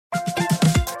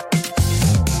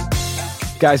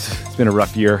Guys, it's been a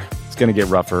rough year. It's going to get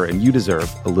rougher, and you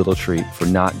deserve a little treat for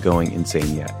not going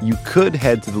insane yet. You could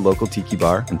head to the local tiki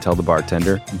bar and tell the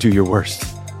bartender, do your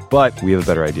worst. But we have a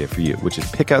better idea for you, which is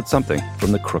pick out something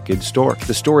from the Crooked store.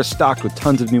 The store is stocked with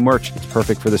tons of new merch. It's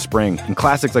perfect for the spring. And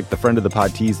classics like the Friend of the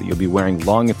Pod tees that you'll be wearing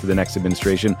long into the next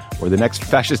administration or the next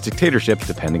fascist dictatorship,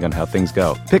 depending on how things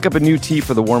go. Pick up a new tee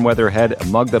for the warm weather ahead, a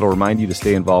mug that'll remind you to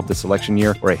stay involved this election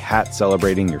year, or a hat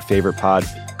celebrating your favorite pod.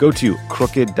 Go to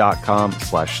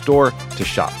crooked.com/store to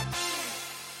shop.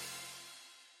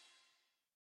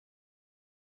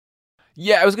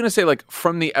 Yeah, I was going to say, like,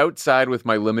 from the outside with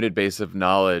my limited base of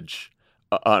knowledge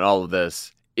on all of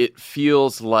this, it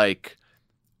feels like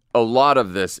a lot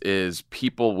of this is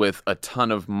people with a ton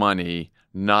of money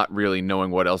not really knowing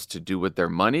what else to do with their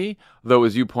money. Though,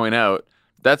 as you point out,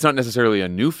 that's not necessarily a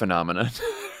new phenomenon,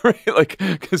 right? Like,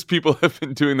 because people have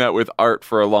been doing that with art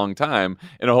for a long time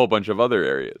in a whole bunch of other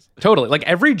areas. Totally. Like,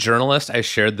 every journalist I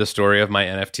shared the story of my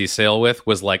NFT sale with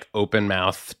was, like,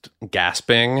 open-mouthed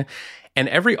gasping. And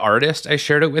every artist I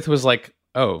shared it with was like,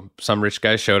 oh, some rich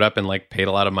guy showed up and like paid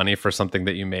a lot of money for something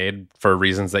that you made for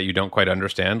reasons that you don't quite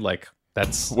understand. Like,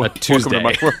 that's a Tuesday.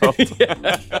 Welcome to my world.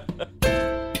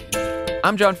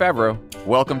 I'm John Favreau.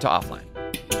 Welcome to Offline.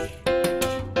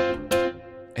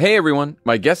 Hey, everyone.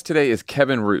 My guest today is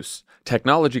Kevin Roose,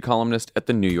 technology columnist at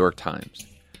the New York Times.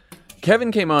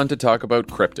 Kevin came on to talk about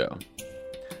crypto.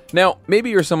 Now, maybe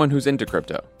you're someone who's into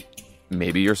crypto.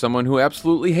 Maybe you're someone who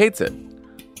absolutely hates it.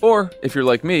 Or, if you're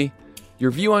like me, your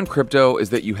view on crypto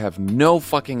is that you have no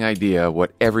fucking idea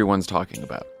what everyone's talking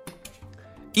about.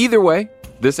 Either way,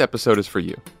 this episode is for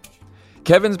you.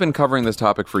 Kevin's been covering this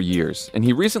topic for years, and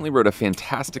he recently wrote a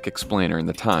fantastic explainer in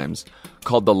the Times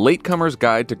called The Latecomer's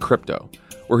Guide to Crypto,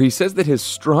 where he says that his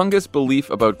strongest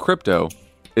belief about crypto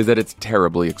is that it's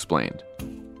terribly explained.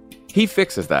 He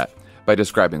fixes that by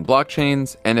describing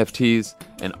blockchains, NFTs,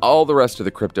 and all the rest of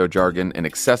the crypto jargon in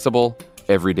accessible,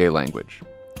 everyday language.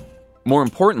 More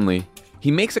importantly, he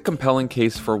makes a compelling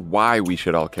case for why we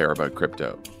should all care about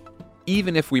crypto,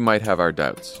 even if we might have our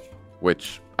doubts,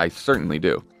 which I certainly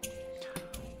do.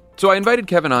 So I invited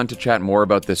Kevin on to chat more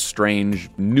about this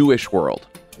strange, newish world.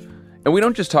 And we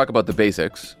don't just talk about the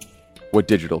basics, what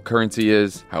digital currency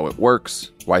is, how it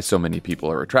works, why so many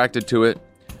people are attracted to it.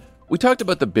 We talked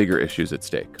about the bigger issues at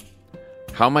stake.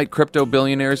 How might crypto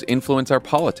billionaires influence our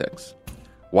politics?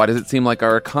 Why does it seem like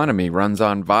our economy runs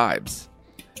on vibes?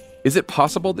 Is it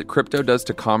possible that crypto does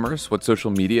to commerce what social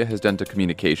media has done to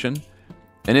communication?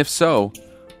 And if so,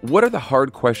 what are the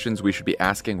hard questions we should be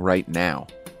asking right now,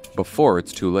 before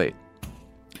it's too late?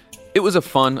 It was a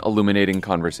fun, illuminating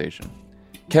conversation.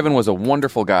 Kevin was a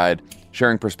wonderful guide,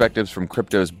 sharing perspectives from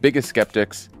crypto's biggest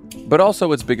skeptics, but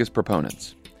also its biggest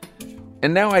proponents.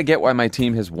 And now I get why my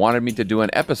team has wanted me to do an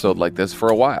episode like this for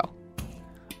a while.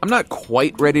 I'm not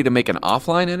quite ready to make an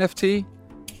offline NFT,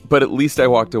 but at least I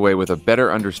walked away with a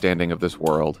better understanding of this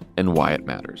world and why it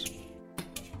matters.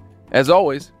 As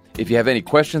always, if you have any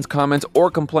questions, comments,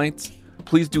 or complaints,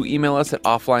 please do email us at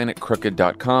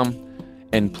offline@crooked.com,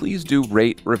 and please do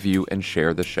rate, review, and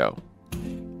share the show.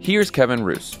 Here's Kevin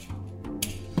Roose.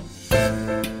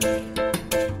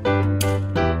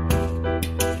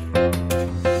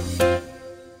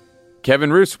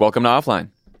 Kevin Roose, welcome to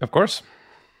Offline. Of course.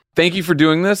 Thank you for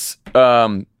doing this.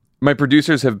 My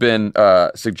producers have been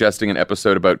suggesting an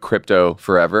episode about crypto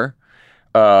forever.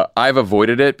 I've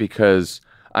avoided it because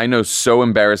I know so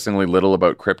embarrassingly little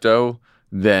about crypto.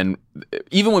 Then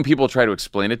even when people try to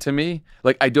explain it to me,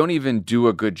 like, I don't even do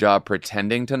a good job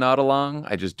pretending to nod along.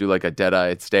 I just do like a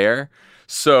dead-eyed stare.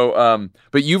 So,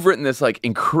 but you've written this like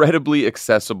incredibly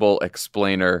accessible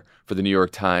explainer for the New York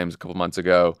Times a couple months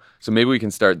ago. So maybe we can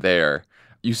start there.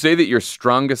 You say that your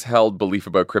strongest held belief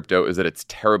about crypto is that it's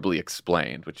terribly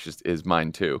explained, which is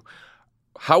mine too.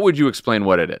 How would you explain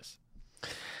what it is?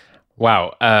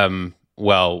 Wow.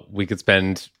 Well, we could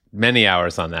spend many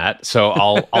hours on that. So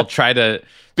I'll try to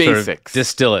Basics. Sort of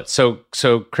distill it.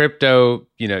 So crypto,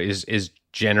 is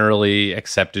generally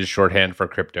accepted shorthand for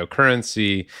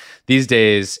cryptocurrency. These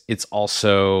days, it's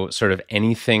also sort of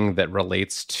anything that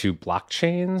relates to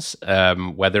blockchains,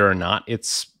 whether or not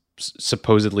it's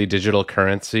supposedly digital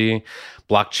currency.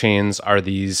 Blockchains are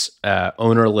these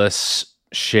ownerless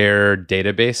shared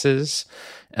databases.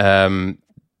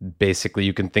 Basically,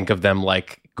 you can think of them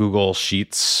like Google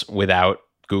Sheets without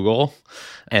Google.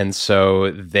 And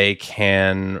so they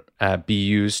can be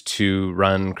used to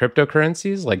run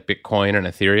cryptocurrencies like Bitcoin and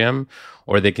Ethereum,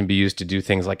 or they can be used to do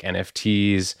things like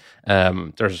NFTs.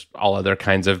 There's all other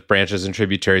kinds of branches and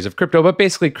tributaries of crypto, but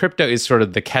basically crypto is sort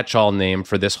of the catch-all name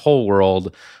for this whole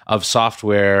world of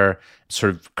software,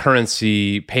 sort of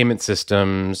currency, payment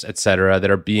systems, et cetera, that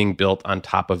are being built on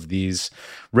top of these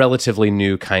relatively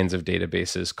new kinds of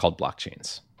databases called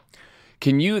blockchains.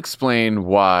 Can you explain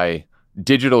why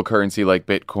digital currency like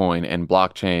Bitcoin and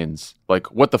blockchains,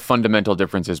 like what the fundamental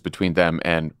difference is between them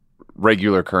and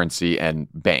regular currency and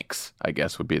banks, I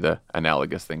guess would be the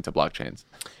analogous thing to blockchains?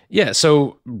 Yeah,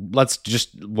 so let's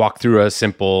just walk through a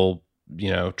simple,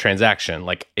 transaction.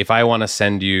 Like if I want to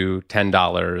send you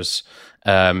 $10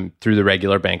 through the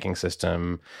regular banking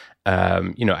system,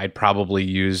 I'd probably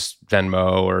use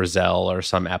Venmo or Zelle or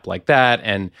some app like that.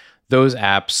 And those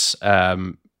apps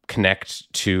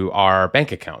connect to our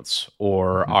bank accounts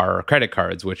or our credit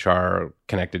cards, which are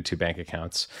connected to bank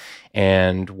accounts.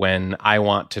 And when I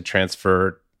want to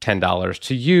transfer $10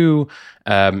 to you,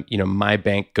 my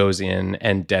bank goes in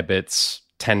and debits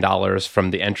 $10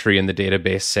 from the entry in the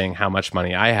database saying how much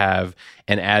money I have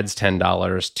and adds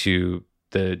 $10 to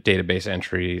the database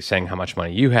entry saying how much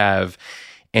money you have.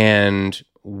 And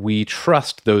we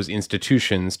trust those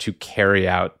institutions to carry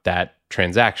out that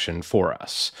transaction for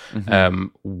us.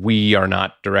 We are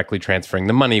not directly transferring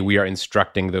the money. We are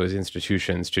instructing those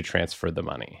institutions to transfer the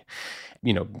money.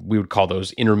 We would call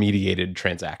those intermediated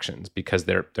transactions because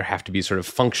there have to be sort of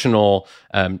functional,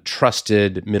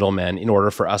 trusted middlemen in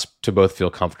order for us to both feel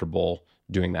comfortable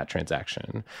doing that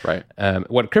transaction. Right.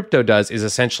 What crypto does is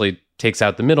essentially takes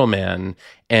out the middleman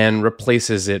and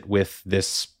replaces it with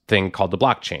this thing called the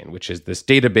blockchain, which is this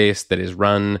database that is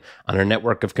run on a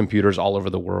network of computers all over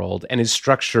the world and is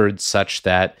structured such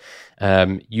that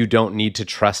you don't need to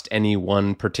trust any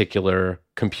one particular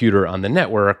computer on the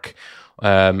network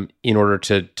in order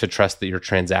to trust that your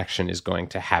transaction is going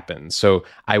to happen. So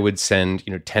I would send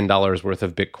 $10 worth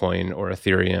of Bitcoin or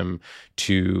Ethereum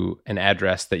to an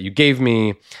address that you gave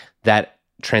me. That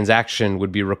transaction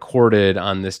would be recorded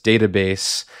on this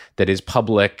database that is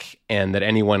public and that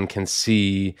anyone can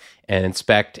see and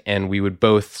inspect, and we would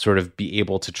both sort of be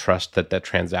able to trust that that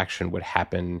transaction would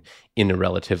happen in a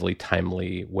relatively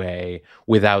timely way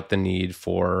without the need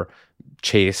for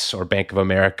Chase or Bank of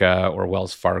America or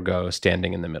Wells Fargo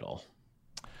standing in the middle.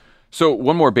 So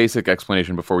one more basic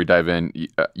explanation before we dive in.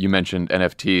 You mentioned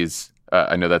NFTs.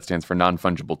 I know that stands for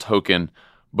non-fungible token.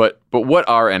 But what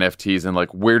are NFTs and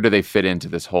where do they fit into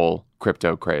this whole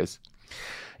crypto craze?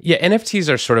 Yeah, NFTs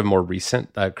are sort of more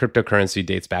recent. Cryptocurrency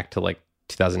dates back to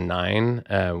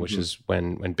 2009, which is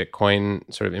when Bitcoin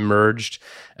sort of emerged.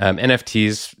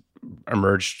 NFTs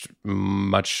emerged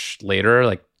much later,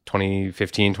 like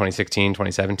 2015, 2016,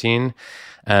 2017.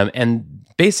 And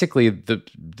basically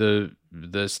the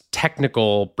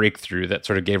technical breakthrough that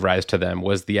sort of gave rise to them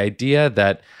was the idea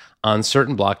that on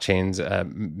certain blockchains,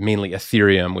 mainly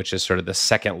Ethereum, which is sort of the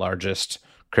second largest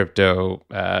crypto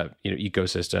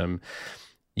ecosystem,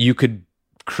 you could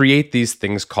create these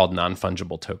things called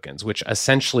non-fungible tokens, which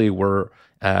essentially were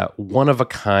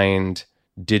one-of-a-kind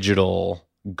digital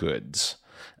goods.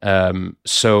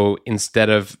 So instead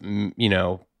of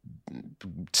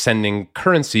sending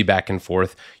currency back and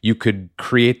forth, you could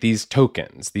create these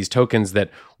tokens that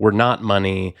were not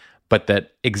money, but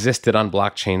that existed on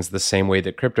blockchains the same way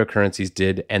that cryptocurrencies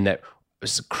did, and that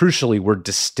crucially were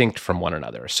distinct from one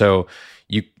another. So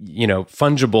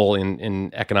fungible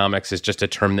in economics is just a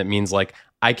term that means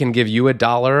I can give you a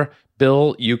dollar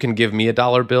bill, you can give me a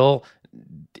dollar bill.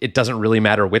 It doesn't really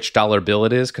matter which dollar bill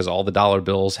it is because all the dollar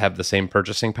bills have the same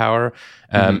purchasing power.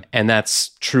 And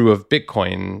that's true of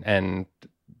Bitcoin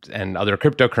and other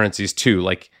cryptocurrencies too.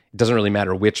 It doesn't really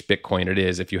matter which Bitcoin it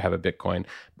is if you have a Bitcoin.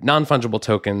 Non-fungible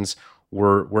tokens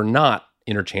were not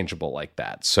interchangeable like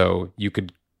that. So you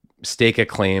could stake a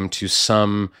claim to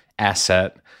some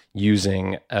asset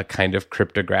using a kind of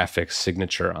cryptographic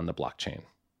signature on the blockchain.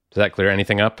 Does that clear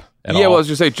anything up at all? Well, I was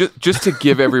just saying, just to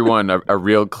give everyone a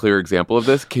real clear example of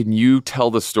this, can you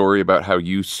tell the story about how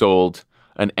you sold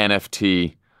an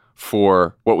NFT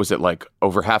for, what was it,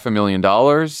 over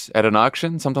 $500,000 at an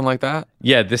auction, something like that?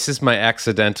 Yeah, this is my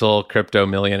accidental crypto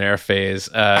millionaire phase,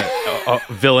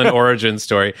 villain origin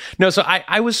story. No, so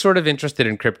I was sort of interested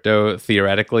in crypto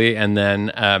theoretically, and then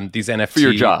these NFT... For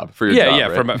your job,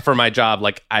 right? for my job,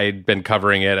 I'd been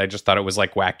covering it. I just thought it was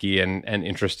wacky and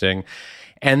interesting.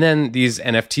 And then these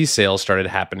NFT sales started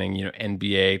happening.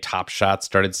 NBA Top Shot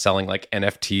started selling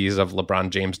NFTs of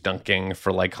LeBron James dunking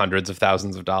for hundreds of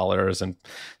thousands of dollars, and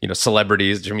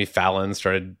celebrities, Jimmy Fallon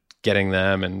started getting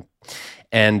them,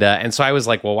 And so I was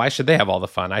like, well, why should they have all the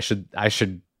fun? I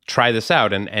should try this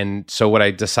out. And so what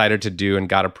I decided to do and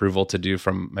got approval to do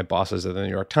from my bosses at the New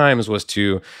York Times was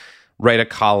to write a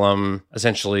column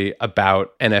essentially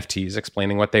about NFTs,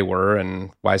 explaining what they were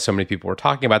and why so many people were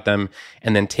talking about them,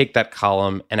 and then take that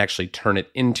column and actually turn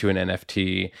it into an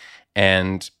NFT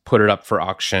and put it up for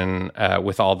auction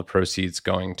with all the proceeds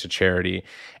going to charity.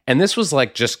 And this was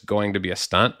like just going to be a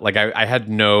stunt. Like I had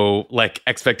no like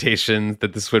expectations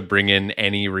that this would bring in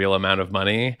any real amount of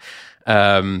money.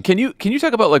 Can you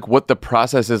talk about like what the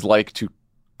process is like to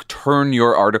turn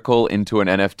your article into an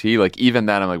NFT? Like even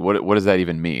that, I'm like, what does that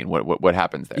even mean? What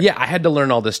happens there? Yeah, I had to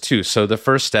learn all this too. So the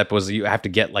first step was you have to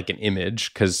get like an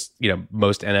image, because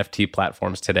most NFT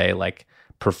platforms today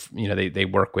they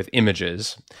work with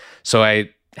images. So I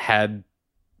had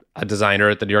a designer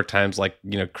at the New York Times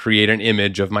create an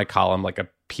image of my column, like a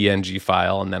PNG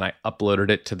file, and then I uploaded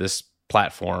it to this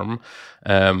platform,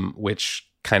 which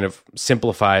kind of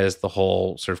simplifies the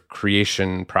whole sort of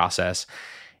creation process.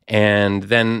 And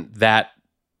then that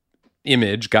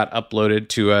image got uploaded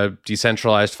to a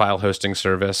decentralized file hosting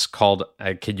service called,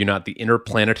 I kid you not, the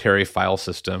Interplanetary File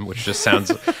System, which just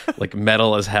sounds like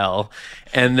metal as hell.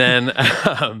 And then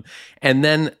I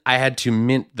had to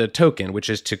mint the token, which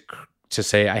is to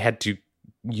say I had to,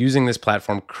 using this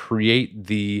platform, create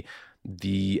the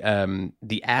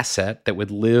asset that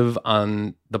would live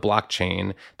on the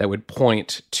blockchain that would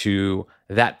point to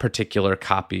that particular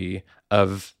copy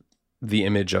of the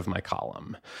image of my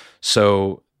column.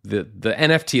 So the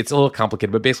NFT, it's a little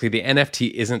complicated, but basically the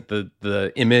NFT isn't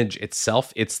the image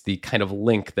itself. It's the kind of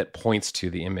link that points to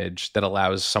the image that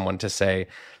allows someone to say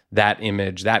that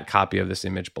image, that copy of this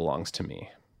image belongs to me.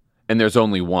 And there's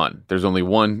only one. There's only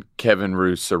one Kevin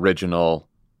Roose original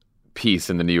piece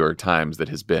in the New York Times that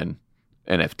has been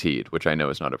NFT'd, which I know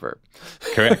is not a verb.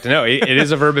 Correct. No, it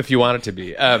is a verb if you want it to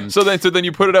be. So then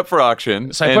you put it up for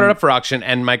auction. So I put it up for auction,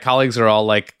 and my colleagues are all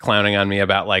like clowning on me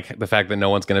about like the fact that no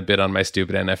one's going to bid on my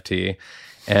stupid NFT.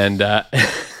 And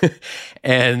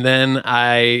and then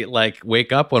I like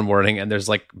wake up one morning and there's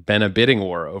like been a bidding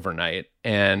war overnight,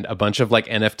 and a bunch of like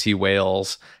NFT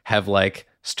whales have like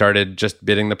started just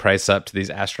bidding the price up to these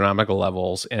astronomical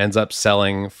levels. It ends up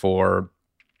selling for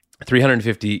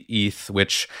 350 ETH,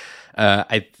 which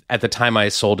at the time I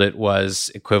sold it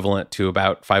was equivalent to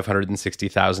about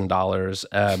 $560,000.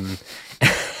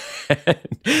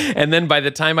 And then by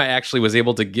the time I actually was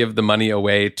able to give the money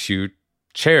away to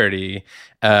charity,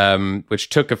 which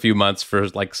took a few months for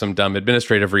like some dumb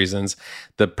administrative reasons,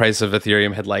 the price of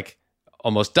Ethereum had like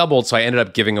almost doubled. So I ended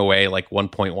up giving away like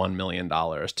 $1.1 million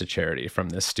to charity from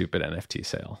this stupid NFT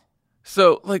sale.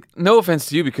 So, like, no offense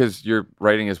to you, because your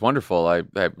writing is wonderful. I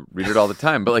read it all the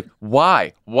time. But like,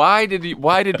 why? Why did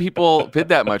people bid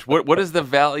that much? What is the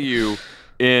value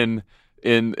in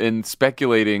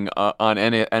speculating on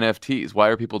NFTs? Why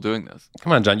are people doing this?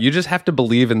 Come on, John. You just have to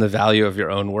believe in the value of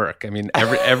your own work. I mean,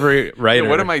 every writer.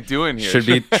 What am I doing here? Should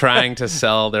be trying to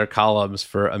sell their columns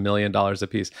for $1 million a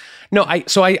piece. No, I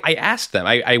asked them.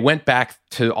 I went back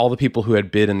to all the people who had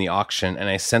bid in the auction, and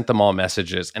I sent them all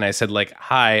messages, and I said like,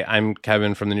 "Hi, I'm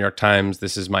Kevin from the New York Times.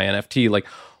 This is my NFT. Like,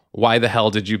 why the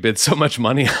hell did you bid so much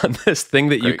money on this thing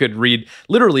that you could read?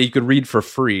 Literally, you could read for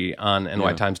free on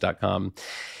nytimes.com."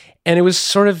 And it was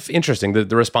sort of interesting. The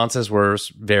responses were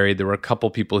varied. There were a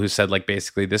couple people who said, like,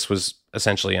 basically, this was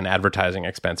essentially an advertising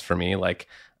expense for me. Like,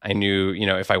 I knew,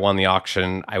 if I won the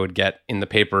auction, I would get in the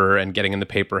paper, and getting in the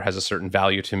paper has a certain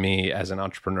value to me as an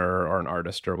entrepreneur or an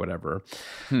artist or whatever.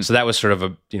 So that was sort of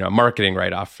a marketing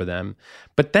write-off for them.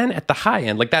 But then at the high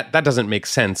end, like that doesn't make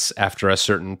sense after a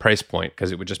certain price point,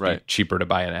 because it would just be cheaper to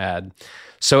buy an ad.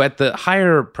 So at the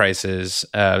higher prices,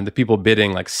 the people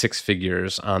bidding like six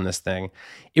figures on this thing,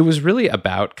 it was really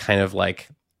about kind of like,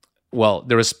 well,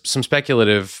 there was some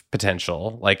speculative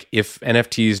potential. Like if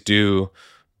NFTs do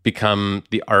become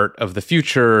the art of the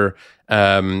future,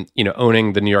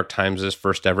 owning the New York Times'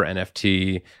 first ever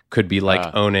NFT could be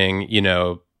like owning,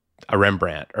 a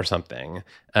Rembrandt or something.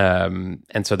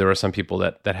 And so there were some people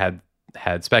that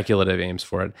had speculative aims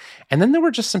for it. And then there were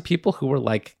just some people who were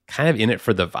like kind of in it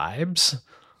for the vibes.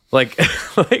 Like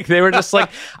they were just like,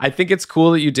 I think it's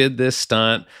cool that you did this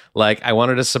stunt. Like, I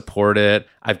wanted to support it.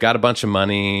 I've got a bunch of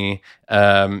money.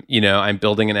 I'm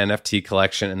building an NFT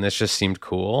collection, and this just seemed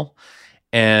cool.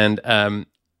 And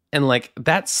like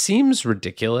that seems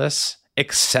ridiculous,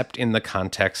 except in the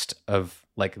context of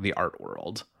like the art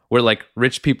world, where like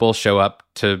rich people show up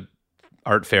to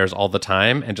art fairs all the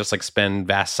time and just like spend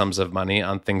vast sums of money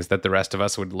on things that the rest of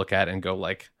us would look at and go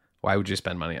like, why would you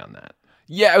spend money on that?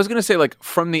 Yeah, I was going to say, like,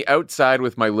 from the outside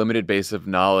with my limited base of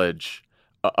knowledge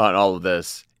on all of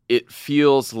this, it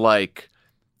feels like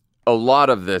a lot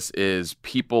of this is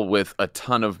people with a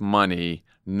ton of money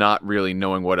not really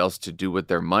knowing what else to do with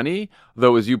their money.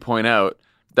 Though, as you point out,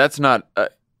 that's not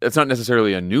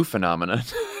necessarily a new phenomenon,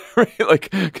 right?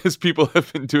 Like, because people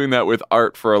have been doing that with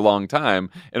art for a long time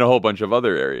in a whole bunch of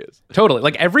other areas. Totally.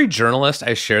 Like every journalist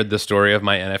I shared the story of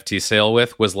my NFT sale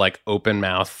with was like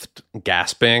open-mouthed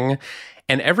gasping.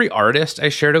 And every artist I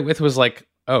shared it with was like,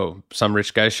 oh, some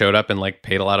rich guy showed up and like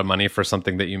paid a lot of money for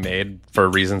something that you made for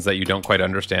reasons that you don't quite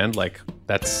understand. Like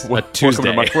that's a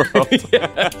Tuesday. Welcome to my world.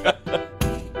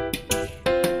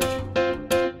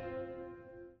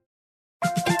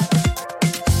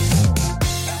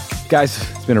 Guys,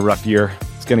 it's been a rough year.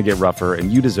 It's going to get rougher,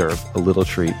 and you deserve a little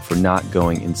treat for not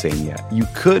going insane yet. You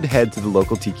could head to the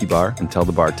local tiki bar and tell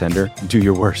the bartender, do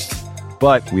your worst.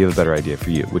 But we have a better idea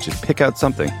for you, which is pick out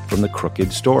something from the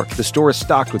Crooked store. The store is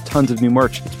stocked with tons of new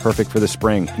merch. It's perfect for the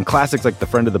spring. And classics like the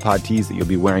Friend of the Pod tees that you'll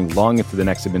be wearing long into the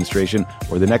next administration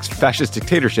or the next fascist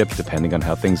dictatorship, depending on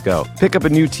how things go. Pick up a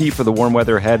new tee for the warm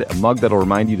weather ahead, a mug that'll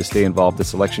remind you to stay involved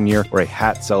this election year, or a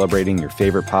hat celebrating your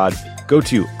favorite pod. Go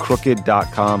to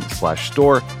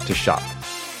crooked.com/store to shop.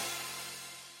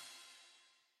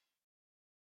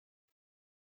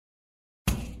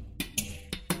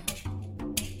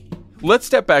 Let's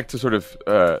step back to sort of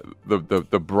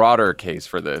the broader case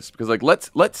for this, because like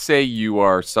let's say you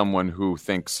are someone who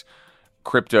thinks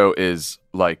crypto is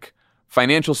like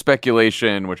financial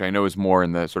speculation, which I know is more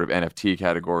in the sort of NFT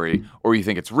category, or you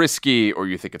think it's risky, or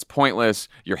you think it's pointless.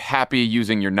 You're happy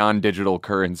using your non-digital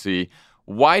currency.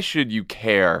 Why should you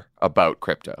care about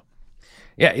crypto?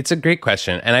 Yeah, it's a great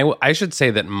question, and I should say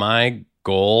that my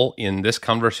goal in this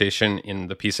conversation, in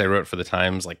the piece I wrote for the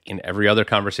Times, like in every other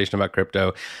conversation about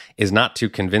crypto, is not to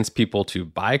convince people to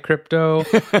buy crypto.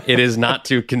 It is not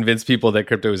to convince people that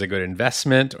crypto is a good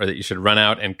investment or that you should run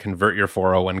out and convert your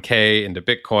 401k into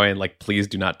Bitcoin. Like, please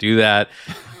do not do that.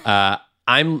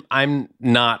 I'm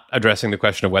not addressing the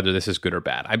question of whether this is good or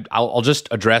bad. I'll just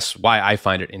address why I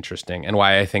find it interesting and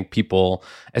why I think people,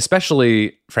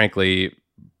 especially, frankly,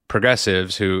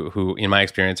 progressives who in my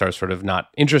experience are sort of not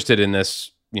interested in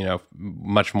this, you know,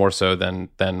 much more so than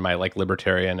my like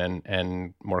libertarian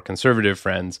and more conservative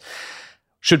friends,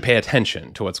 should pay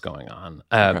attention to what's going on.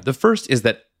 Okay. The first is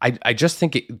that I just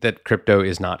think that crypto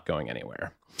is not going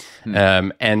anywhere.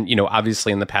 And, you know,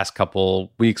 obviously in the past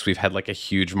couple weeks, we've had like a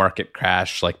huge market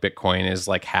crash, like Bitcoin is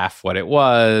like half what it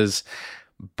was.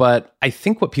 But I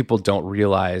think what people don't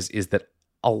realize is that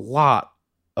a lot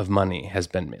of money has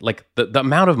been made. Like the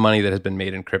amount of money that has been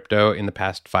made in crypto in the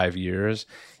past 5 years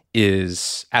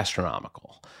is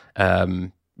astronomical.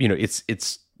 You know,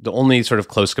 it's the only sort of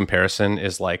close comparison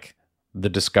is like the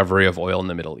discovery of oil in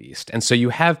the Middle East. And so you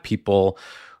have people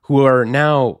who are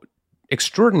now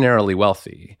extraordinarily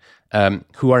wealthy,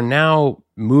 who are now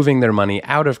moving their money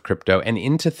out of crypto and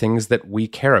into things that we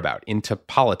care about, into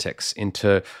politics,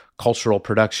 into cultural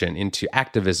production, into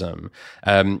activism.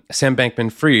 Sam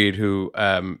Bankman-Fried, who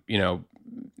you know,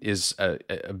 is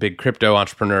a big crypto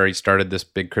entrepreneur, he started this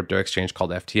big crypto exchange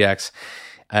called FTX,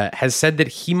 has said that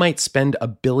he might spend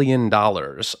 $1 billion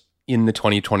in the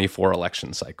 2024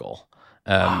 election cycle.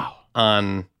 Wow.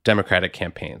 On Democratic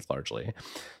campaigns largely.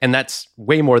 And that's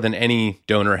way more than any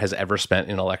donor has ever spent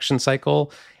in an election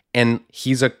cycle. And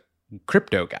he's a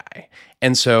crypto guy.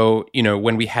 And so, you know,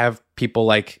 when we have people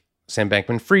like Sam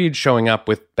Bankman-Fried showing up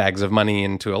with bags of money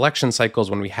into election cycles,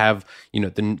 when we have, you know,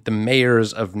 the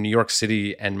mayors of New York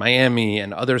City and Miami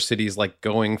and other cities like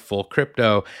going full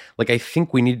crypto, like I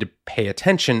think we need to pay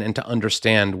attention and to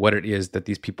understand what it is that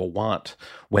these people want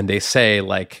when they say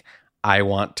like, I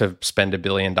want to spend $1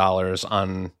 billion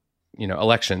on, you know,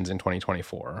 elections in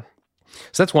 2024.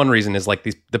 So that's one reason is like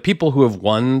the people who have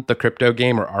won the crypto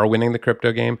game or are winning the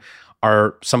crypto game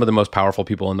are some of the most powerful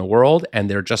people in the world.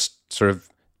 And they're just sort of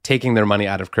taking their money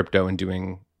out of crypto and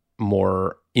doing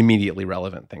more immediately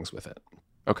relevant things with it.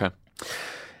 Okay.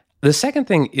 The second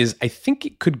thing is I think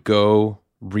it could go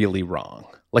really wrong.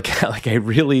 Like I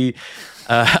really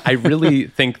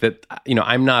think that, you know,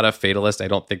 I'm not a fatalist. I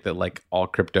don't think that like all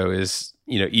crypto is,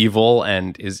 you know, evil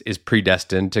and is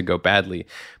predestined to go badly,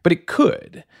 but it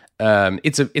could.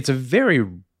 It's a very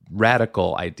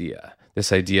radical idea.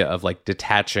 This idea of like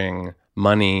detaching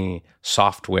money,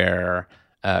 software,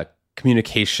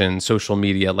 communication, social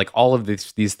media, like all of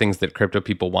these things that crypto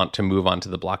people want to move onto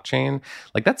the blockchain,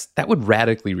 like that would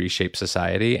radically reshape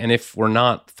society. And if we're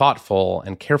not thoughtful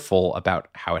and careful about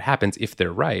how it happens, if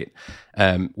they're right,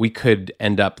 we could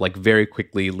end up like very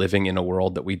quickly living in a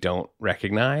world that we don't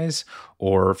recognize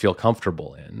or feel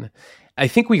comfortable in. I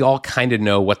think we all kind of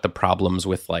know what the problems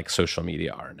with like social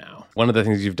media are now. One of the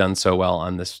things you've done so well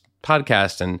on this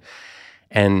podcast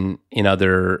and in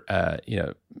other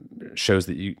shows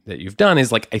that you've done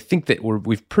is like, I think that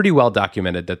we've pretty well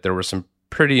documented that there were some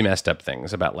pretty messed up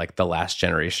things about like the last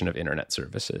generation of internet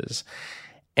services.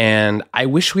 And I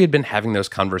wish we had been having those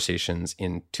conversations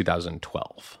in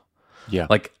 2012. Yeah.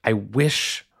 Like, I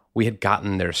wish we had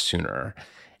gotten there sooner.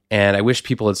 And I wish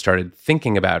people had started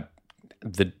thinking about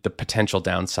the potential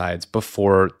downsides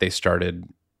before they started,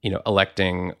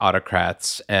 electing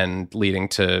autocrats and leading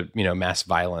to, mass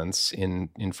violence in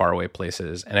faraway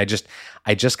places. And I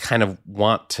just kind of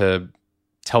want to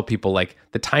tell people, like,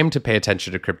 the time to pay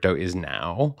attention to crypto is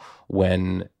now,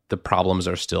 when the problems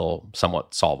are still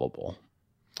somewhat solvable.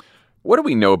 What do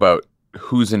we know about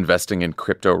who's investing in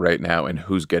crypto right now and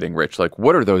who's getting rich? Like,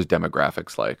 what are those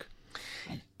demographics like?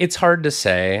 It's hard to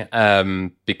say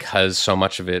because so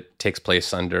much of it takes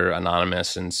place under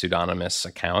anonymous and pseudonymous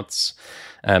accounts.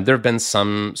 There have been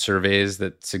some surveys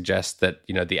that suggest that,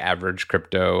 the average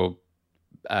crypto,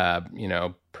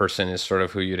 person is sort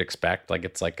of who you'd expect. Like,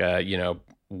 it's like a,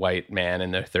 white man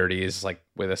in their 30s, like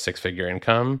with a 6-figure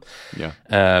income. Yeah.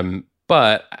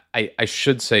 But I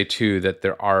should say too that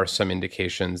there are some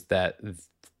indications that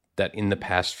in the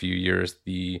past few years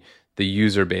the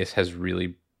user base has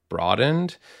really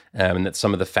broadened, and that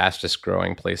some of the fastest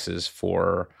growing places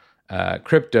for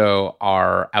crypto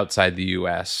are outside the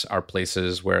US, are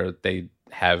places where they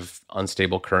have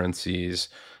unstable currencies,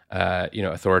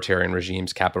 authoritarian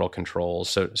regimes, capital controls.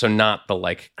 So not the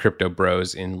like crypto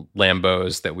bros in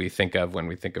Lambos that we think of when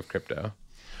we think of crypto.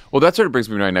 Well, that sort of brings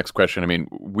me to my next question. I mean,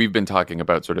 we've been talking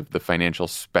about sort of the financial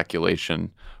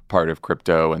speculation part of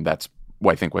crypto, and that's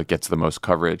I think what gets the most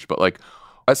coverage. But like,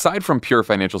 aside from pure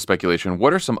financial speculation,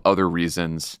 what are some other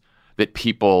reasons that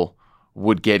people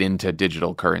would get into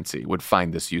digital currency, would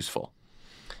find this useful?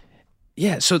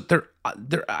 Yeah, so there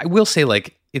I will say,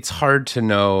 like, it's hard to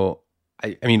know.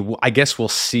 I mean, I guess we'll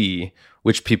see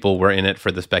which people were in it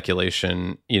for the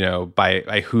speculation,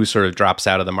 by who sort of drops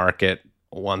out of the market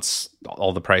once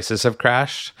all the prices have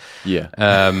crashed. Yeah.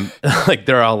 Like,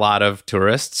 there are a lot of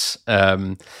tourists,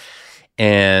 and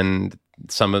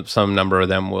some number of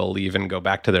them will leave and go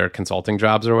back to their consulting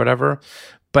jobs or whatever.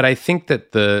 But I think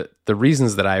that the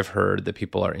reasons that I've heard that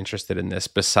people are interested in this,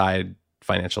 beside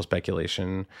financial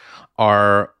speculation,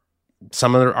 are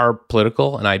some of them are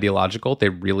political and ideological. They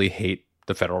really hate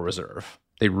the Federal Reserve.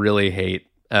 They really hate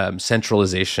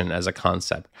centralization as a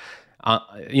concept.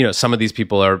 Some of these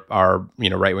people are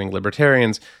right-wing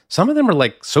libertarians. Some of them are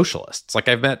like socialists. Like,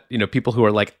 I've met people who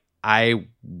are like, I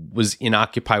was in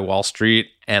Occupy Wall Street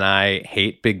and I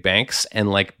hate big banks, and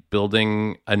like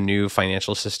building a new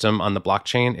financial system on the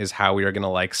blockchain is how we are going to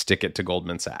like stick it to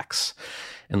Goldman Sachs.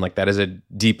 And like, that is a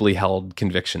deeply held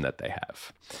conviction that they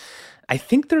have. I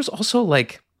think there's also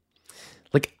like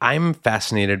I'm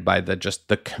fascinated by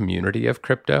the community of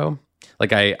crypto.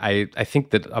 Like, I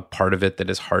think that a part of it that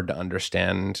is hard to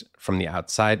understand from the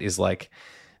outside is like,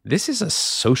 this is a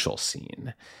social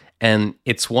scene, and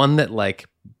it's one that like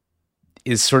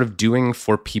is sort of doing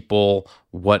for people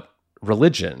what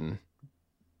religion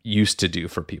used to do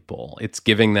for people. It's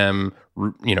giving them,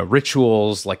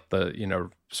 rituals, like the,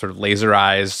 sort of laser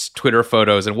eyes, Twitter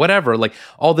photos and whatever, like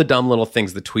all the dumb little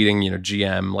things, the tweeting,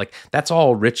 GM, like that's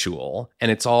all ritual.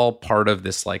 And it's all part of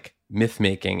this like myth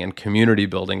making and community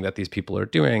building that these people are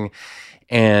doing.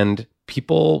 And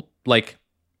people like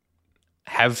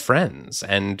have friends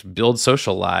and build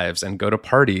social lives and go to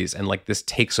parties, and like this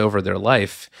takes over their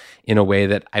life in a way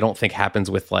that I don't think happens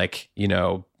with like,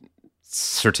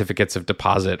 certificates of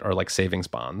deposit or like savings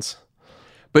bonds.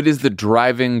 But is the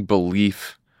driving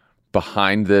belief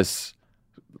behind this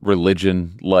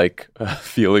religion-like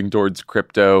feeling towards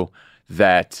crypto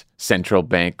that central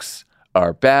banks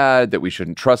are bad, that we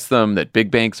shouldn't trust them, that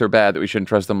big banks are bad, that we shouldn't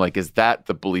trust them? Like, is that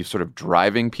the belief sort of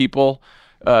driving people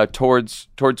towards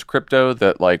crypto,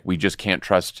 that like we just can't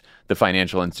trust the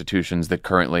financial institutions that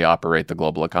currently operate the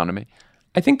global economy?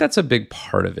 I think that's a big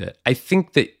part of it. I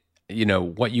think that,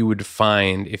 what you would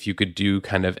find if you could do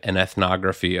kind of an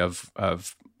ethnography of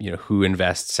who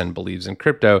invests and believes in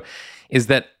crypto is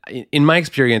that, in my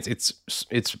experience,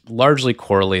 it's largely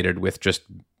correlated with just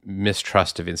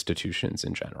mistrust of institutions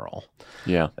in general.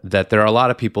 Yeah. That there are a lot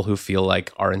of people who feel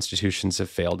like our institutions have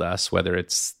failed us, whether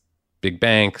it's big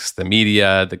banks, the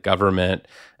media, the government,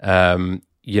 the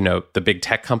big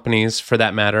tech companies for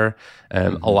that matter.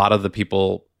 A lot of the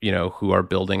people, who are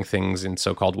building things in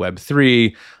so-called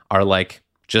Web3 are like,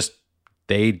 just,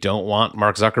 they don't want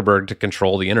Mark Zuckerberg to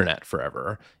control the internet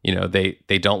forever.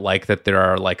 They don't like that there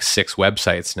are like 6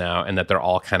 websites now and that they're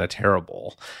all kind of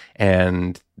terrible.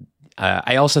 And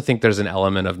I also think there's an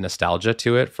element of nostalgia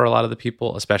to it for a lot of the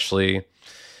people, especially,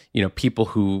 people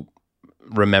who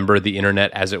remember the internet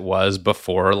as it was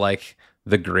before like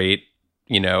the great,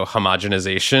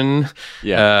 homogenization,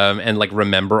 Yeah. and like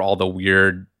remember all the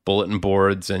weird bulletin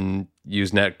boards and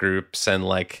Usenet groups and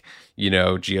like,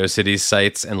 GeoCities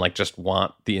sites, and like just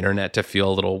want the internet to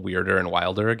feel a little weirder and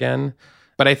wilder again.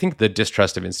 But I think the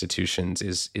distrust of institutions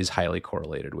is highly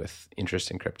correlated with interest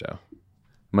in crypto.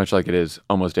 Much like it is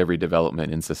almost every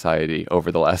development in society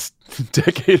over the last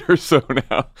decade or so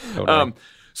now. Totally.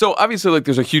 So obviously, like,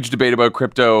 there's a huge debate about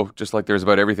crypto, just like there's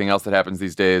about everything else that happens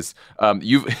these days.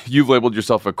 You've labeled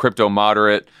yourself a crypto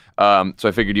moderate, so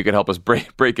I figured you could help us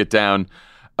break it down.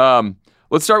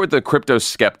 Let's start with the crypto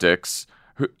skeptics.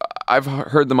 I've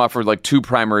heard them offer like two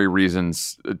primary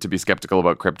reasons to be skeptical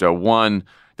about crypto. One,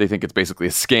 they think it's basically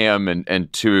a scam,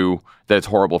 and two, that it's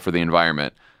horrible for the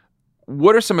environment.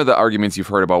 What are some of the arguments you've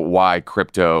heard about why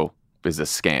crypto is a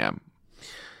scam?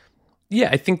 Yeah,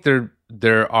 I think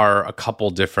there are a couple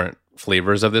different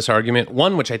flavors of this argument.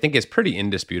 One, which I think is pretty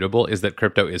indisputable, is that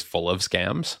crypto is full of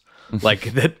scams.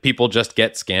 Like that people just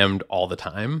get scammed all the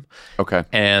time. Okay.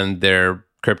 And their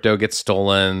crypto gets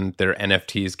stolen, their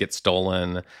NFTs get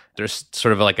stolen. There's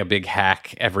sort of like a big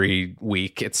hack every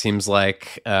week. It seems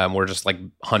like where just like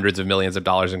hundreds of millions of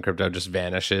dollars in crypto just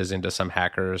vanishes into some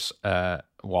hacker's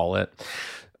wallet.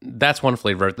 That's one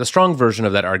flavor. The strong version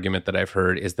of that argument that I've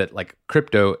heard is that like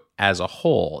crypto as a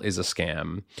whole is a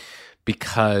scam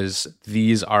because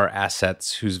these are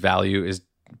assets whose value is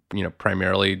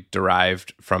primarily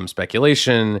derived from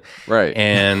speculation, right?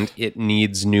 And it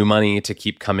needs new money to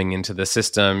keep coming into the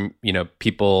system.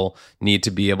 People need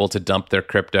to be able to dump their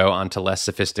crypto onto less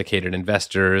sophisticated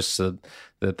investors so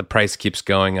that the price keeps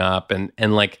going up.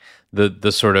 And like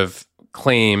the sort of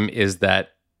claim is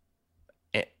that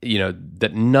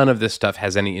that none of this stuff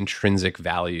has any intrinsic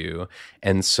value,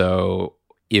 and so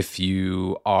if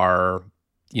you are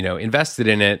invested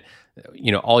in it,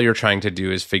 all you're trying to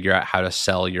do is figure out how to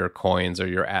sell your coins or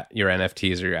your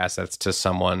NFTs or your assets to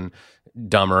someone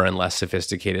dumber and less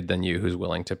sophisticated than you who's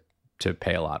willing to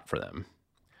pay a lot for them.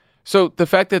 So the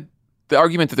fact that the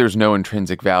argument that there's no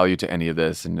intrinsic value to any of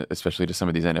this, and especially to some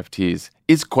of these NFTs,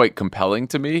 is quite compelling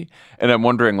to me. And I'm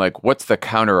wondering, like, what's the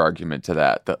counter argument to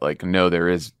that? That like, no, there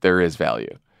is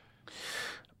value.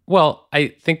 Well, I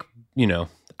think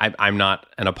I'm not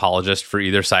an apologist for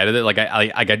either side of it. Like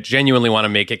I genuinely want to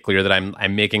make it clear that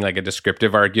I'm making like a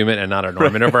descriptive argument and not a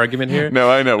normative argument here. No,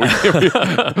 I know. We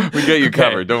get you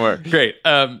covered. Don't worry. Great.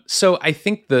 So I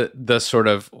think the sort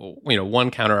of one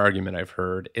counter argument I've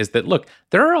heard is that look,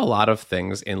 there are a lot of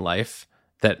things in life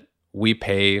that we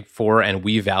pay for and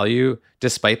we value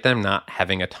despite them not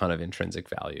having a ton of intrinsic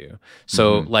value.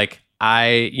 So like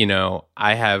I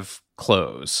have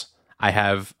clothes, I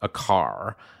have a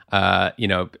car.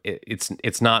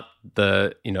 It's not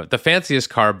the fanciest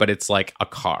car, but it's like a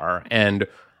car. And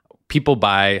people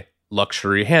buy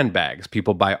luxury handbags.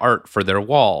 People buy art for their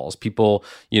walls. People,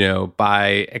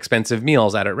 buy expensive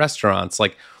meals out at restaurants.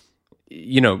 Like,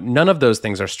 none of those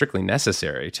things are strictly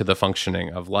necessary to the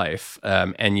functioning of life.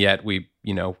 And yet we,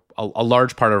 a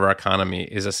large part of our economy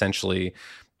is essentially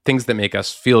things that make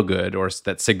us feel good or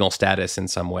that signal status in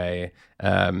some way.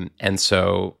 And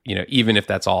so, even if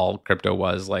that's all crypto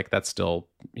was, like, that's still,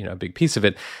 a big piece of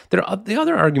it. The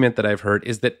other argument that I've heard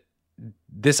is that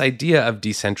this idea of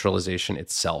decentralization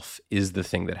itself is the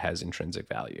thing that has intrinsic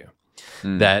value.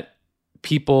 That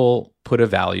people put a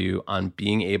value on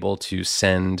being able to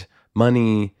send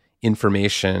money,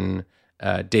 information,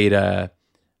 data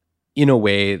in a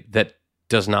way that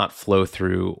does not flow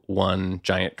through one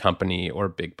giant company or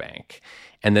big bank,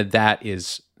 and that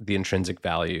is the intrinsic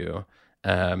value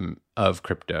of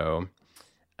crypto.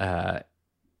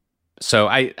 So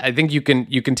I think you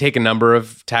can take a number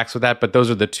of tacks with that, but those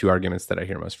are the two arguments that I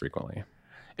hear most frequently.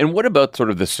 And what about sort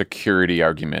of the security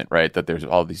argument, right? That there's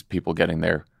all these people getting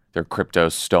their crypto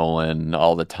stolen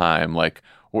all the time. Like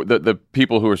the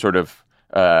people who are sort of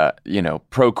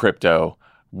pro crypto.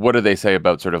 What do they say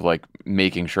about sort of like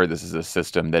making sure this is a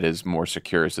system that is more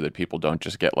secure so that people don't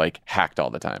just get like hacked all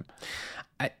the time?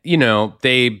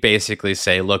 They basically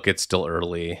say, look, it's still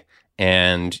early.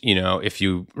 And, if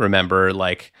you remember,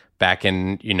 like back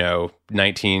in,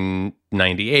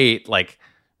 1998, like,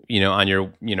 on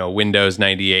your, Windows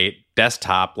 98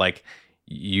 desktop, like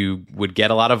you would get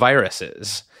a lot of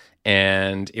viruses.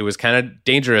 And it was kind of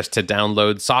dangerous to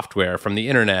download software from the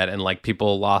internet. And like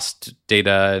people lost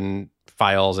data and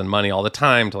files and money all the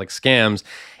time to like scams.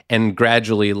 And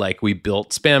gradually, like, we built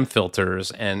spam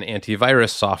filters and antivirus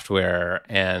software,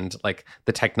 and like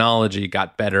the technology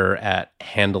got better at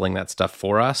handling that stuff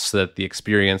for us so that the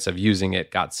experience of using it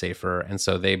got safer. And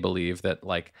so they believe that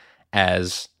like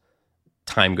as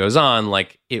time goes on,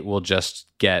 like it will just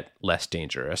get less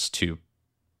dangerous to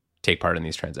take part in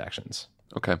these transactions.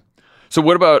 Okay. So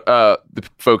what about the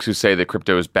folks who say that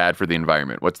crypto is bad for the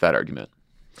environment? What's that argument?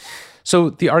 So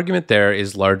the argument there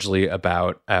is largely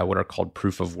about what are called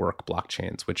proof of work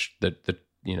blockchains, which the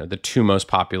two most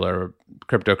popular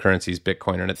cryptocurrencies,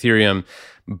 Bitcoin and Ethereum,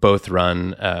 both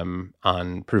run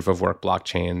on proof of work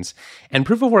blockchains. And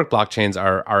proof of work blockchains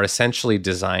are essentially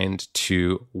designed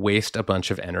to waste a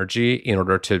bunch of energy in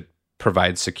order to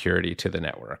provide security to the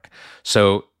network.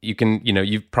 So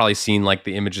you've probably seen like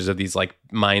the images of these like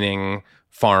mining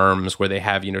farms where they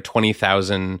have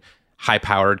 20,000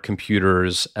 high-powered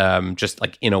computers just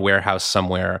like in a warehouse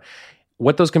somewhere.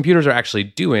 What those computers are actually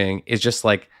doing is just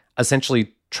like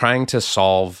essentially trying to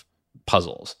solve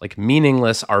puzzles, like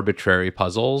meaningless, arbitrary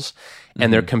puzzles,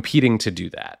 and they're competing to do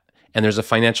that. And there's a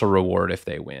financial reward if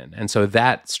they win. And so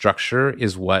that structure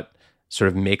is what sort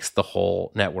of makes the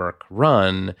whole network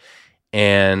run.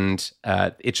 And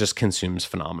it just consumes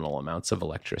phenomenal amounts of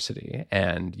electricity.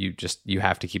 And you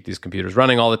have to keep these computers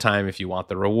running all the time if you want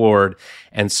the reward.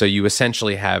 And so you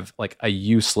essentially have like a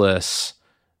useless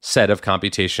set of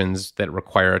computations that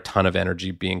require a ton of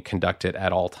energy being conducted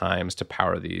at all times to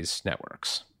power these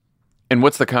networks. And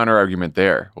what's the counter argument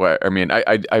there? Well, I mean,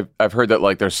 I've heard that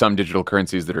like there's some digital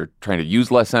currencies that are trying to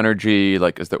use less energy.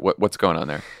 Like, is that what's going on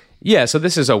there? Yeah, so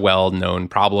this is a well-known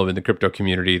problem in the crypto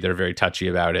community. They're very touchy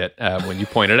about it when you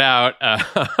point it out,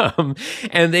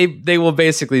 and they will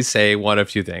basically say one of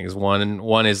two things.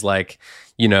 One is like,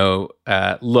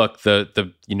 look,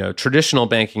 the traditional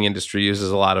banking industry uses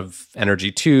a lot of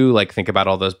energy too. Like, think about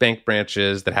all those bank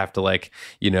branches that have to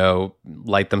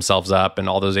light themselves up, and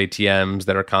all those ATMs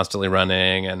that are constantly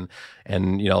running, and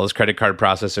all those credit card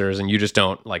processors, and you just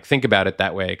don't like think about it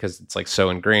that way because it's like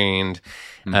so ingrained.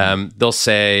 They'll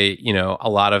say, a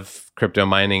lot of crypto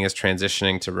mining is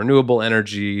transitioning to renewable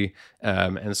energy,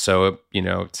 and so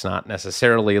it's not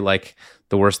necessarily like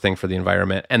the worst thing for the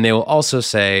environment. And they will also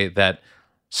say that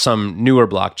some newer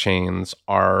blockchains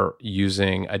are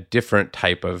using a different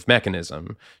type of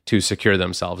mechanism to secure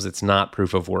themselves. It's not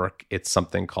proof of work. It's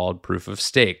something called proof of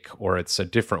stake, or it's a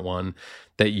different one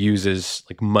that uses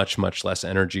like much, much less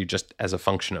energy just as a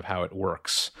function of how it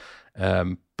works.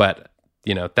 But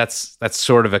that's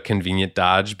sort of a convenient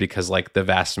dodge because like the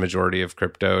vast majority of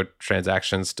crypto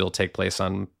transactions still take place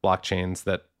on blockchains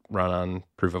that run on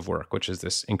proof of work, which is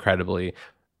this incredibly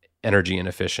energy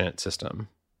inefficient system.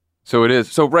 So it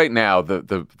is. So right now,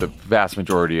 the vast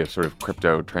majority of sort of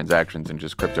crypto transactions and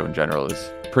just crypto in general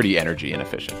is pretty energy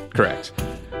inefficient. Correct.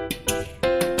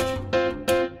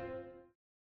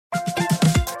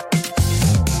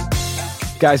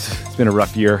 Guys, it's been a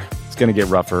rough year. It's going to get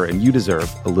rougher, and you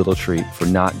deserve a little treat for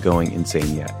not going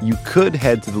insane yet. You could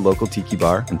head to the local tiki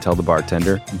bar and tell the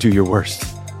bartender, do your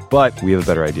worst. But we have a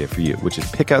better idea for you, which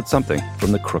is pick out something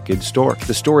from the Crooked store.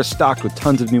 The store is stocked with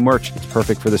tons of new merch. It's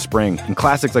perfect for the spring. And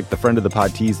classics like the Friend of the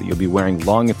Pod tees that you'll be wearing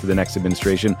long into the next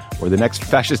administration or the next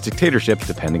fascist dictatorship,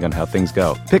 depending on how things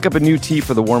go. Pick up a new tee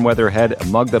for the warm weather ahead, a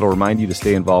mug that'll remind you to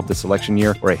stay involved this election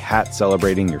year, or a hat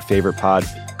celebrating your favorite pod.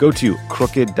 Go to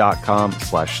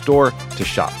crooked.com/store to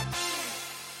shop.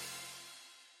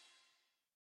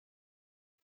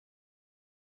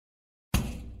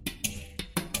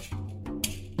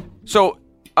 So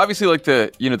obviously, like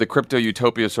the crypto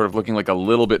utopia is sort of looking like a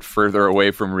little bit further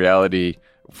away from reality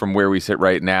from where we sit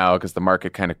right now because the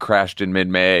market kind of crashed in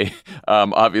mid-May.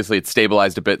 Obviously, it's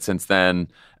stabilized a bit since then,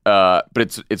 but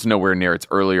it's nowhere near its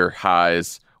earlier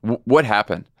highs. What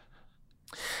happened?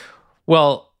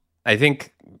 Well, I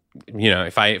think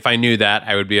if I knew that,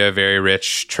 I would be a very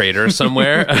rich trader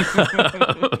somewhere,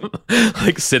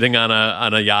 like sitting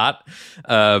on a yacht.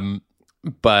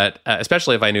 But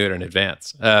especially if I knew it in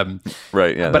advance.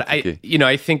 Right, yeah. But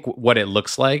I think what it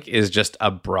looks like is just a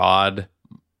broad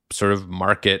sort of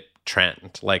market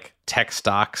trend. Like tech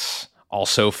stocks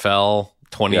also fell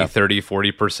 20, 30,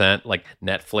 40%. Like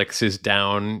Netflix is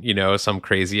down, some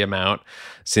crazy amount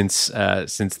since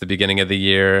the beginning of the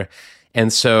year.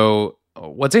 And so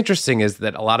what's interesting is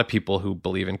that a lot of people who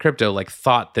believe in crypto like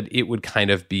thought that it would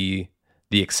kind of be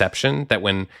the exception, that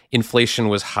when inflation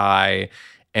was high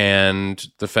and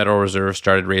the Federal Reserve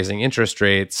started raising interest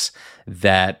rates,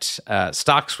 that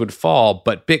stocks would fall,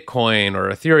 but Bitcoin or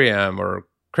Ethereum or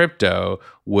crypto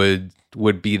would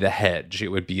be the hedge. It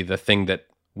would be the thing that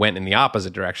went in the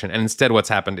opposite direction. And instead what's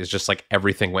happened is just like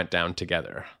everything went down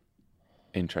together.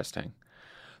 Interesting.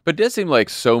 But it does seem like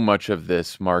so much of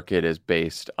this market is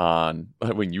based on,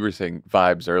 when you were saying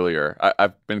vibes earlier,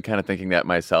 I've been kind of thinking that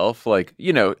myself. Like,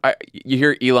 you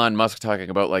hear Elon Musk talking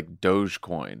about like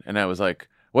Dogecoin, and I was like,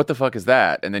 what the fuck is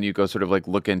that? And then you go sort of like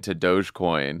look into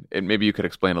Dogecoin, and maybe you could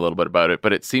explain a little bit about it.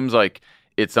 But it seems like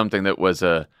it's something that was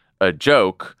a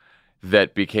joke,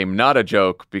 that became not a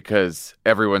joke because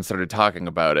everyone started talking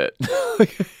about it.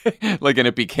 And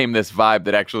it became this vibe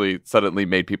that actually suddenly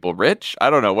made people rich.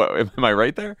 I don't know. Am I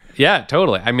right there? Yeah,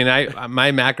 totally. I mean,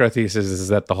 my macro thesis is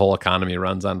that the whole economy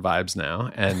runs on vibes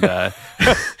now. And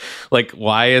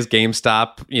why is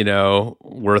GameStop,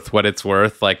 worth what it's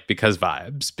worth? Because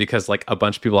vibes. Because a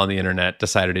bunch of people on the internet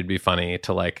decided it'd be funny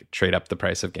to trade up the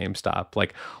price of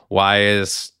GameStop. Why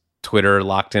is Twitter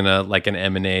locked in an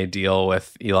M&A deal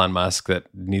with Elon Musk that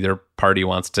neither party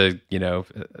wants to,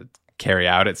 carry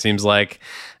out, it seems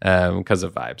because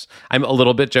of vibes. I'm a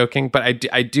little bit joking, but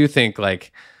I do think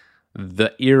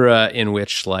the era in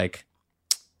which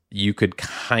you could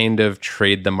kind of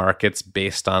trade the markets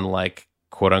based on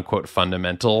quote unquote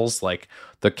fundamentals,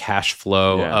 the cash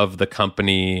flow of the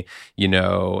company,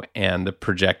 and the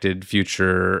projected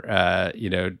future,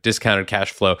 discounted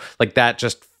cash flow, that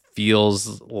just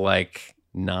feels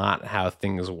not how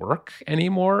things work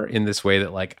anymore in this way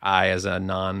that I, as a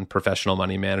non-professional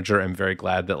money manager, am very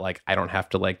glad that I don't have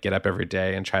to get up every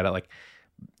day and try to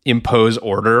impose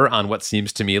order on what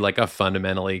seems to me a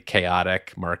fundamentally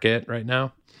chaotic market right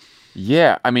now.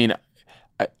 Yeah, I mean,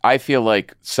 I feel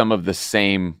like some of the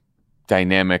same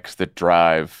dynamics that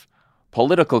drive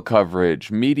political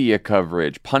coverage, media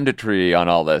coverage, punditry on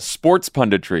all this, sports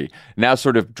punditry, now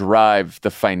sort of drive the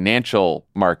financial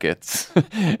markets,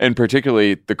 and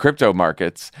particularly the crypto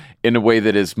markets, in a way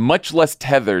that is much less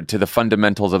tethered to the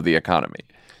fundamentals of the economy.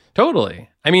 Totally.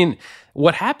 I mean,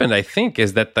 what happened, I think,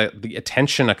 is that the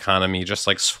attention economy just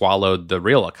swallowed the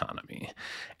real economy.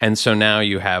 And so now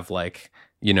you have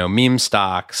meme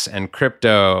stocks and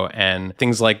crypto and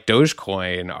things like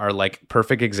Dogecoin are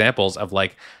perfect examples of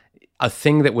a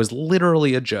thing that was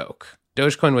literally a joke.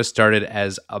 Dogecoin was started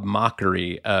as a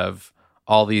mockery of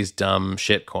all these dumb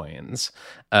shit coins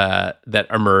that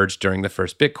emerged during the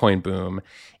first Bitcoin boom.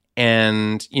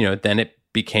 And, then it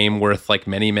became worth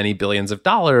many, many billions of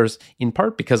dollars, in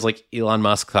part because Elon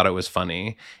Musk thought it was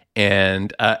funny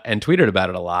and tweeted about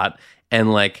it a lot.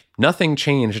 And nothing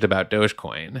changed about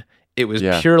Dogecoin. It was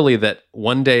purely that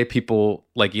one day people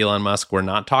like Elon Musk were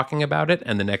not talking about it,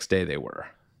 and the next day they were.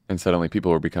 And suddenly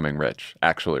people were becoming rich,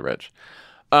 actually rich.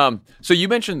 So you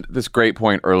mentioned this great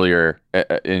point earlier,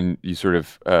 and you sort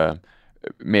of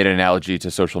made an analogy to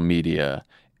social media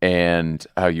and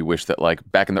how you wish that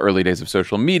back in the early days of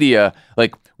social media,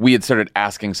 we had started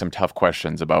asking some tough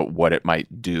questions about what it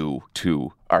might do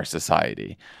to our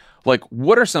society.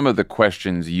 What are some of the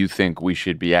questions you think we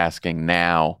should be asking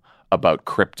now about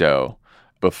crypto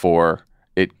before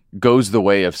it goes the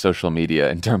way of social media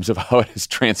in terms of how it has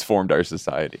transformed our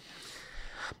society?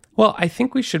 Well, I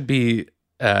think we should be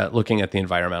looking at the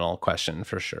environmental question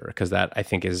for sure, because that I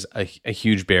think is a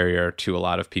huge barrier to a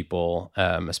lot of people,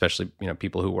 especially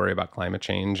people who worry about climate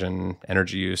change and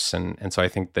energy use, and so I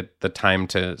think that the time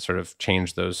to sort of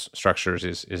change those structures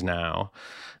is now.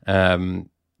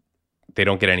 They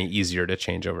don't get any easier to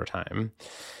change over time.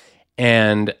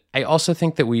 And I also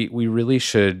think that we really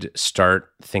should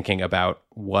start thinking about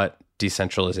what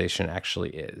decentralization actually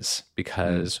is,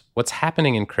 because what's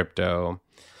happening in crypto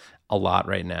a lot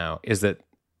right now is that,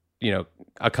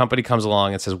 a company comes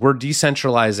along and says, we're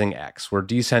decentralizing X, we're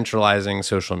decentralizing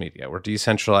social media, we're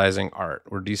decentralizing art,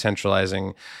 we're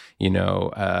decentralizing,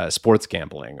 sports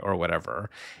gambling or whatever.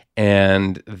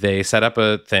 And they set up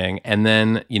a thing, and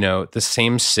then, the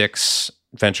same 6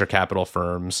 venture capital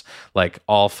firms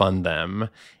all fund them,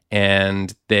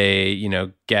 and they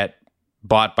get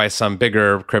bought by some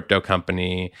bigger crypto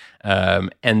company,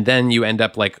 and then you end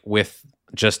up with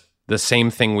just the same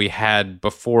thing we had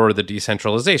before the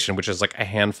decentralization, which is a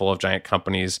handful of giant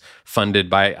companies funded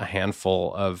by a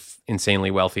handful of insanely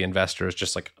wealthy investors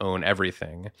just own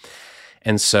everything.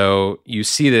 And so you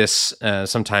see this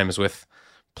sometimes with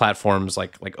platforms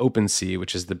like OpenSea,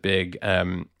 which is the big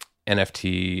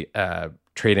NFT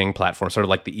trading platform, sort of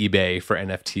like the eBay for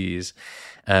NFTs,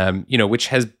 which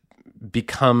has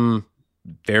become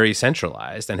very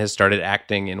centralized and has started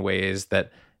acting in ways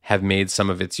that have made some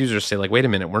of its users say wait a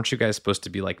minute, weren't you guys supposed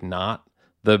to be not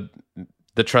the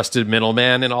trusted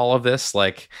middleman in all of this?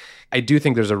 I do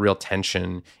think there's a real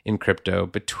tension in crypto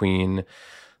between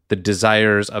the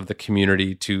desires of the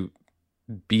community to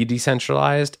be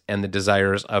decentralized and the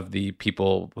desires of the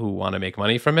people who want to make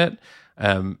money from it,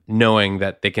 knowing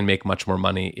that they can make much more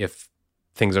money if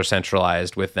things are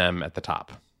centralized with them at the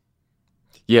top.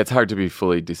 Yeah, it's hard to be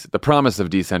fully... the promise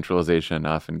of decentralization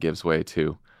often gives way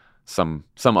to some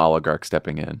oligarch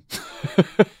stepping in.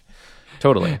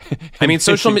 Totally. I mean,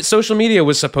 social media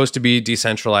was supposed to be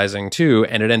decentralizing too,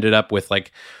 and it ended up with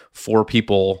 4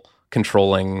 people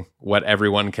controlling what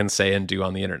everyone can say and do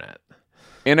on the internet.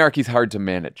 Anarchy's hard to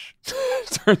manage.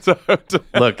 turns out.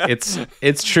 Look,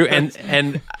 it's true,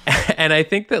 and I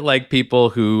think that like people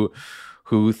who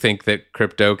think that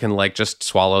crypto can like just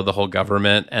swallow the whole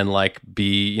government and like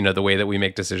be, you know, the way that we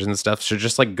make decisions and stuff should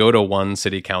just like go to one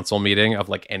city council meeting of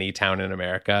like any town in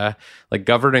America. Like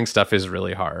governing stuff is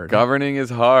really hard. Governing is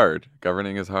hard.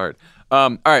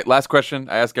 All right, last question.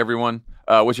 I ask everyone,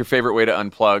 what's your favorite way to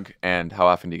unplug and how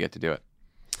often do you get to do it?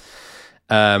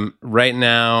 Right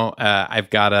now, I've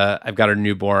got a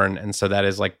newborn, and so that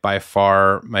is like by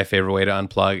far my favorite way to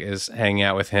unplug is hanging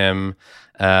out with him.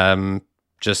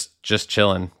 Just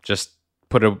chilling, just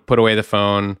put away the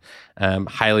phone.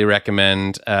 Highly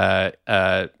recommend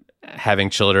having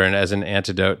children as an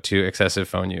antidote to excessive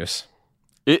phone use.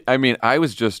 I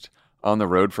was just on the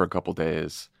road for a couple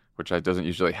days, which doesn't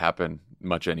usually happen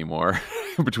much anymore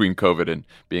between COVID and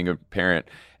being a parent.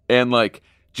 And like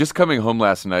just coming home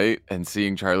last night and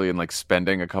seeing Charlie and like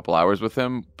spending a couple hours with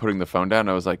him, putting the phone down,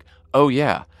 I was like, oh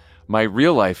yeah, my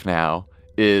real life now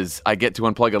is I get to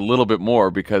unplug a little bit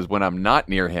more because when I'm not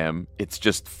near him, it's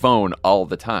just phone all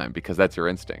the time because that's your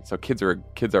instinct. So kids are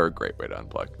a great way to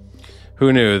unplug.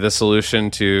 Who knew the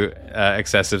solution to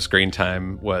excessive screen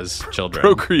time was children?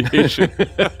 Procreation.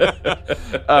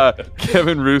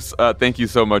 Kevin Roose, thank you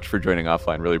so much for joining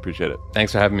Offline. Really appreciate it.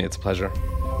 Thanks for having me. It's a pleasure.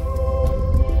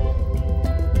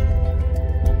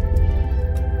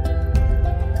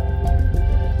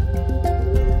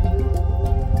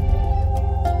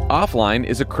 Offline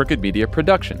is a Crooked Media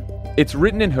production. It's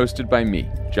written and hosted by me,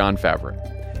 John Favreau.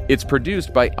 It's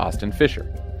produced by Austin Fisher.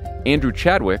 Andrew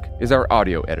Chadwick is our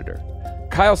audio editor.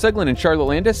 Kyle Seglin and Charlotte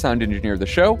Landis sound engineer the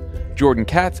show. Jordan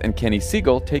Katz and Kenny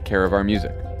Siegel take care of our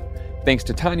music. Thanks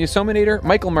to Tanya Sominator,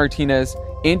 Michael Martinez,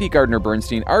 Andy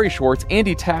Gardner-Bernstein, Ari Schwartz,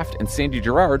 Andy Taft, and Sandy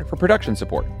Gerard for production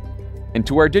support. And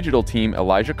to our digital team,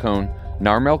 Elijah Cohn,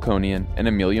 Nar Melkonian, and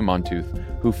Amelia Montooth,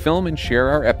 who film and share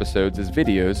our episodes as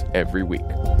videos every week.